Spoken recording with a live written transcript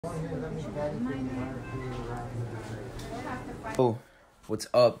Oh, what's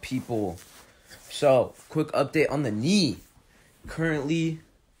up, people? So, quick update on the knee. Currently,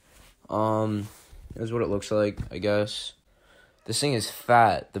 here's what it looks like, I guess. This thing is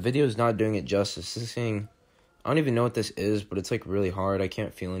fat. The video is not doing it justice. This thing, I don't even know what this is, but it's like really hard. I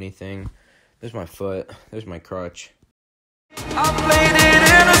can't feel anything. There's my foot. There's my crutch. I played it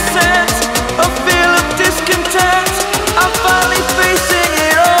innocent, a feel of discontent. I'm finally facing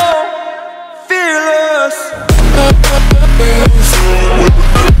it all, fearless.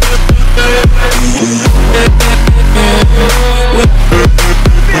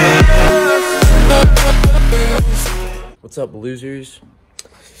 What's up, losers?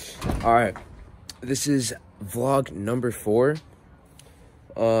 Alright, this is vlog number 4.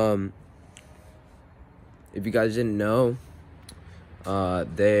 If you guys didn't know, I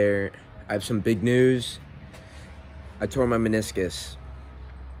have some big news. I tore my meniscus.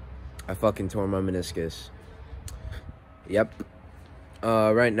 I fucking tore my meniscus. Yep.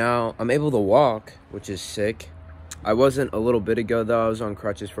 Right now, I'm able to walk, which is sick. I wasn't a little bit ago, though. I was on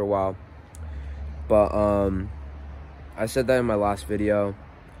crutches for a while. But, I said that in my last video.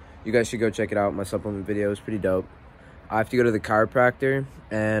 You guys should go check it out. My supplement video is pretty dope. I have to go to the chiropractor,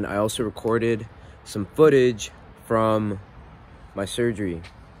 and I also recorded some footage from my surgery.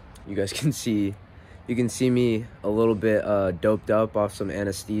 You guys can see, me a little bit doped up off some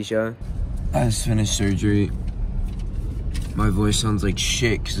anesthesia. I just finished surgery. My voice sounds like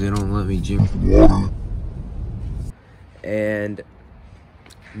shit because they don't let me drink water. And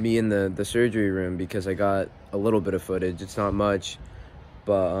me in the surgery room because I got a little bit of footage. It's not much,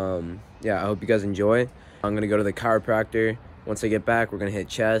 but yeah, I hope you guys enjoy. I'm gonna go to the chiropractor. Once I get back, we're gonna hit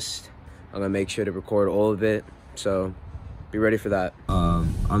chest. I'm gonna make sure to record all of it, so be ready for that.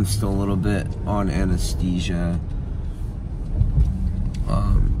 I'm still a little bit on anesthesia.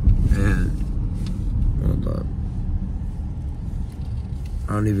 And hold up.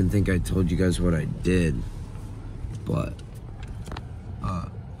 I don't even think I told you guys what I did, but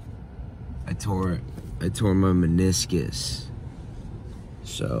I tore my meniscus.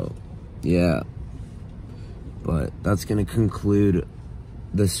 So, yeah. But that's gonna conclude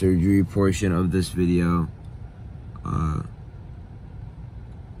the surgery portion of this video.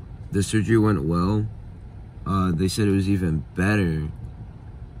 The surgery went well. They said it was even better.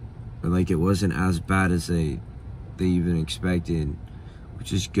 Or like it wasn't as bad as they even expected,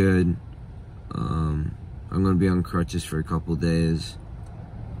 which is good. I'm gonna be on crutches for a couple days,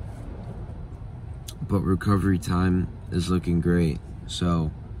 but recovery time is looking great.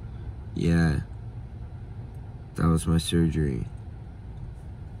 So yeah, that was my surgery.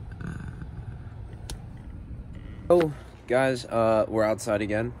 Oh guys, we're outside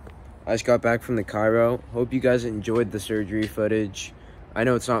again. I just got back from the chiro. Hope you guys enjoyed the surgery footage. I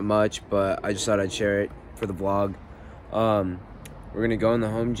know it's not much, but I just thought I'd share it for the vlog. We're gonna go in the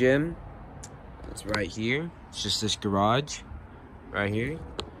home gym. It's right here. It's just this garage right here.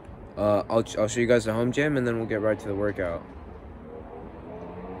 I'll show you guys the home gym, and then we'll get right to the workout.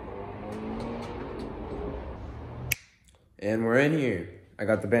 And we're in here. I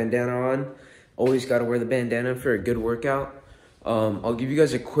got the bandana on. Always got to wear the bandana for a good workout. I'll give you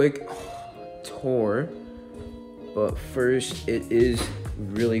guys a quick tour, but first, it is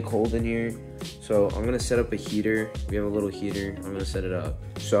really cold in here, so I'm gonna set up a heater. We have a little heater. I'm gonna set it up.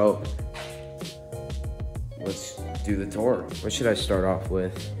 So let's do the tour. What should I start off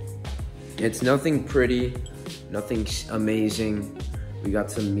with? It's nothing pretty, nothing amazing. We got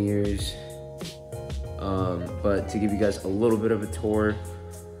some mirrors, but to give you guys a little bit of a tour,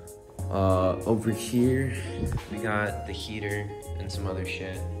 over here we got the heater and some other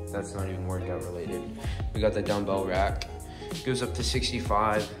shit that's not even workout related. We got the dumbbell rack, goes up to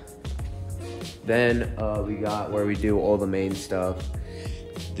 65. Then we got where we do all the main stuff,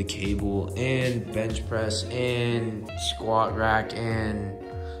 the cable and bench press and squat rack and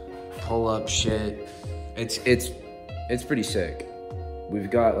pull-up shit. It's pretty sick. We've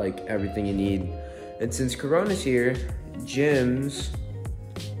got like everything you need. And since Corona's here, gyms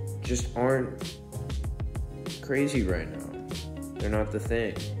just aren't crazy right now. They're not the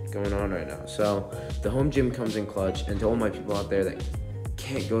thing going on right now. So the home gym comes in clutch. And to all my people out there that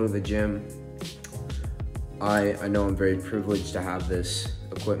can't go to the gym, I know I'm very privileged to have this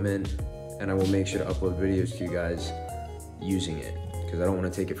equipment, and I will make sure to upload videos to you guys using it, because I don't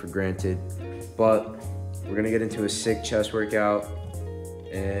want to take it for granted. But we're gonna get into a sick chest workout,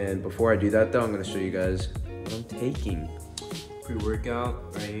 and before I do that though, I'm gonna show you guys what I'm taking.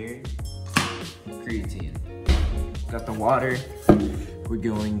 Pre-workout right here, creatine. Got the water. We're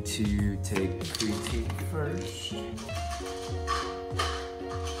going to take creatine first.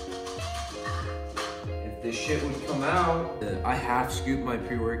 this shit would come out. I half scoop my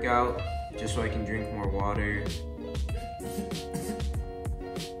pre-workout just so I can drink more water.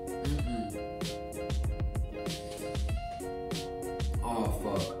 Oh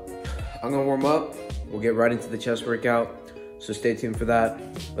fuck. I'm gonna warm up. We'll get right into the chest workout. So stay tuned for that.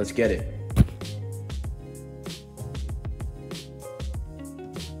 Let's get it.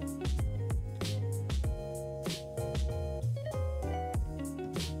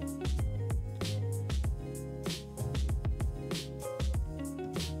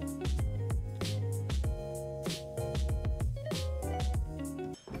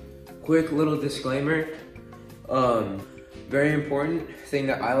 Quick little disclaimer. Very important thing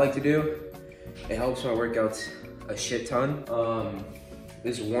that I like to do. It helps my workouts a shit ton.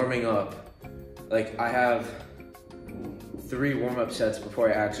 Is warming up. Like I have 3 warm-up sets before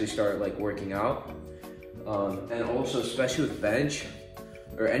I actually start like working out. And also, especially with bench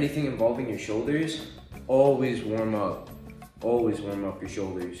or anything involving your shoulders, always warm up. Always warm up your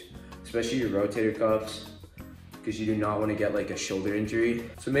shoulders, especially your rotator cuffs, because you do not want to get like a shoulder injury.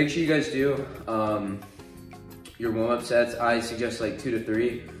 So make sure you guys do your warm-up sets. I suggest like 2 to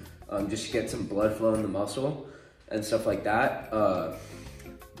 3, just to get some blood flow in the muscle and stuff like that.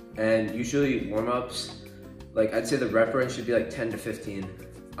 And usually warm-ups, like I'd say the rep range should be like 10 to 15.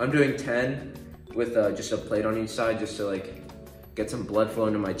 I'm doing 10 with just a plate on each side, just to like get some blood flow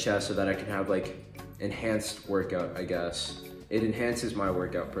into my chest so that I can have like enhanced workout, I guess. It enhances my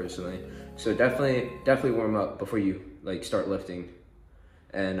workout personally. So definitely warm up before you like start lifting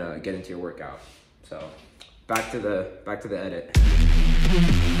and get into your workout. So back to the edit.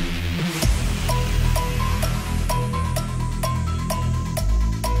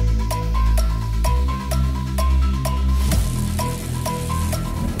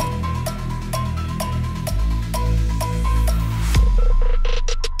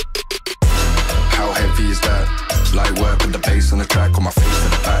 How heavy is that? Light work with the bass on the track, on my face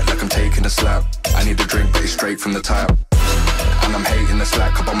in the back like I'm taking a slap. I need a drink, but it's straight from the tap. And I'm hating the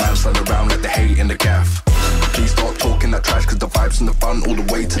slack, couple man slide around like they hate in the gaff. Please stop talking that trash, cause the vibes in the front all the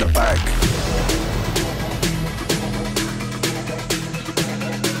way to the back.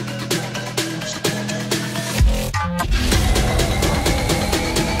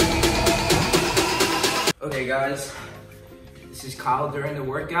 Okay guys, this is Kyle during the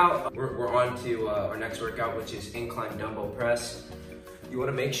workout. We're on to our next workout, which is incline dumbbell press. You want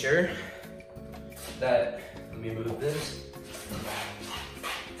to make sure that, let me move this.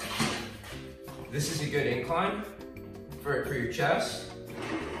 This is a good incline for your chest.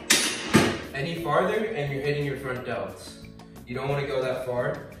 Any farther and you're hitting your front delts. You don't want to go that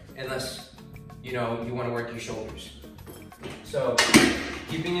far unless you want to work your shoulders. So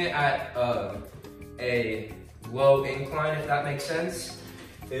keeping it at a low incline, if that makes sense,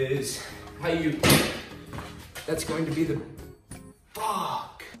 is that's going to be the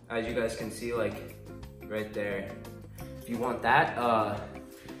fuck. As you guys can see, like right there. If you want that,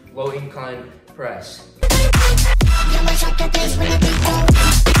 low incline press.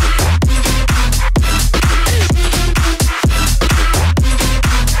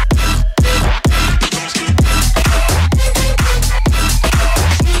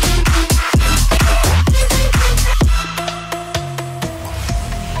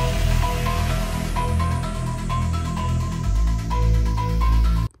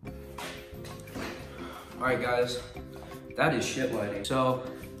 Alright guys, that is shit lighting. So,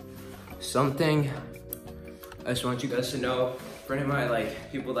 something I just want you guys to know, for any of my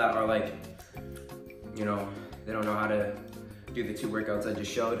like people that are like, they don't know how to do the 2 workouts I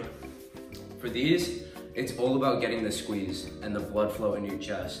just showed. For these, it's all about getting the squeeze and the blood flow in your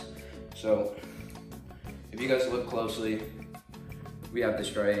chest. So, if you guys look closely, we have the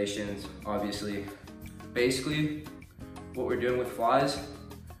striations, obviously. Basically, what we're doing with flies,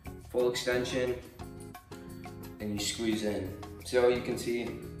 full extension, and you squeeze in. So you can see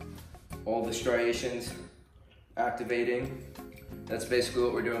all the striations activating. That's basically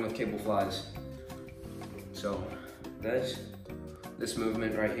what we're doing with cable flies. So this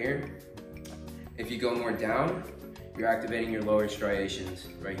movement right here, if you go more down, you're activating your lower striations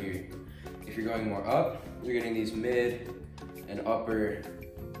right here. If you're going more up, you're getting these mid and upper.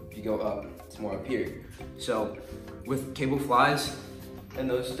 If you go up, it's more up here. So with cable flies and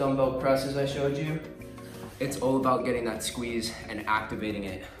those dumbbell presses I showed you, it's all about getting that squeeze and activating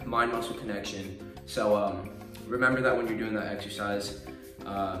it, mind-muscle connection. So remember that when you're doing that exercise.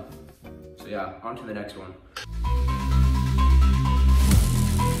 So yeah, on to the next one.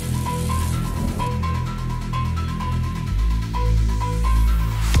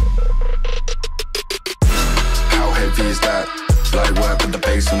 How heavy is that? Light work with the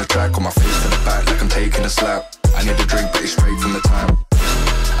bass on the track, on my face to the back like I'm taking a slap. I need a drink, but it's straight from the tap.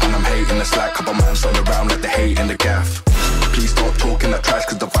 And I'm hating the slack, couple man stand around like they hate in the gaff. Please stop talking that trash,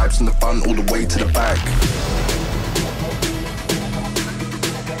 cause the vibes in the front all the way to the back.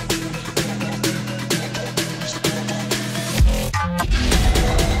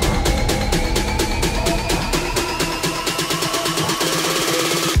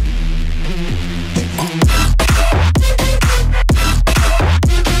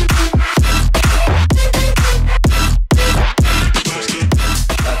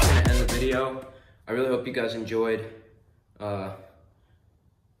 I really hope you guys enjoyed.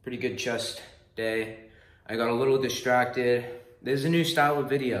 Pretty good chest day. I got a little distracted. This is a new style of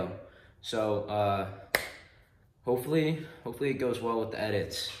video, so hopefully it goes well with the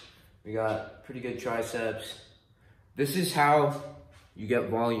edits. We got pretty good triceps. This is how you get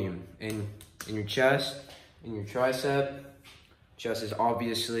volume in your chest, in your tricep. Chest is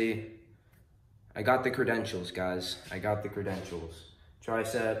obviously, I got the credentials, guys. I got the credentials.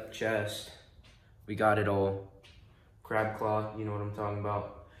 Tricep, chest, we got it all. Crab claw, you know what I'm talking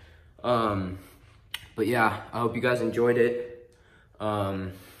about. But yeah, I hope you guys enjoyed it.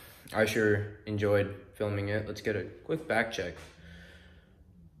 I sure enjoyed filming it. Let's get a quick back check.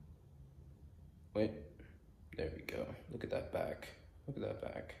 Wait, there we go. Look at that back. Look at that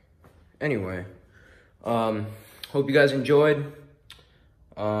back. Anyway, hope you guys enjoyed.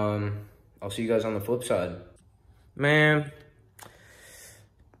 I'll see you guys on the flip side. Man,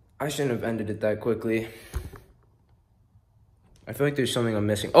 I shouldn't have ended it that quickly. I feel like there's something I'm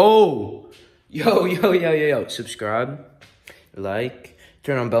missing. Oh! Yo. Subscribe, like,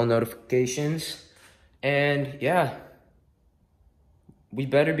 turn on bell notifications. And yeah, we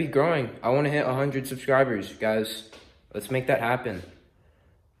better be growing. I want to hit 100 subscribers, guys. Let's make that happen.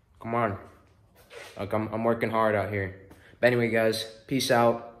 Come on. Like, I'm working hard out here. But anyway, guys, peace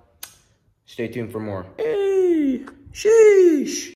out. Stay tuned for more. Hey, sheesh.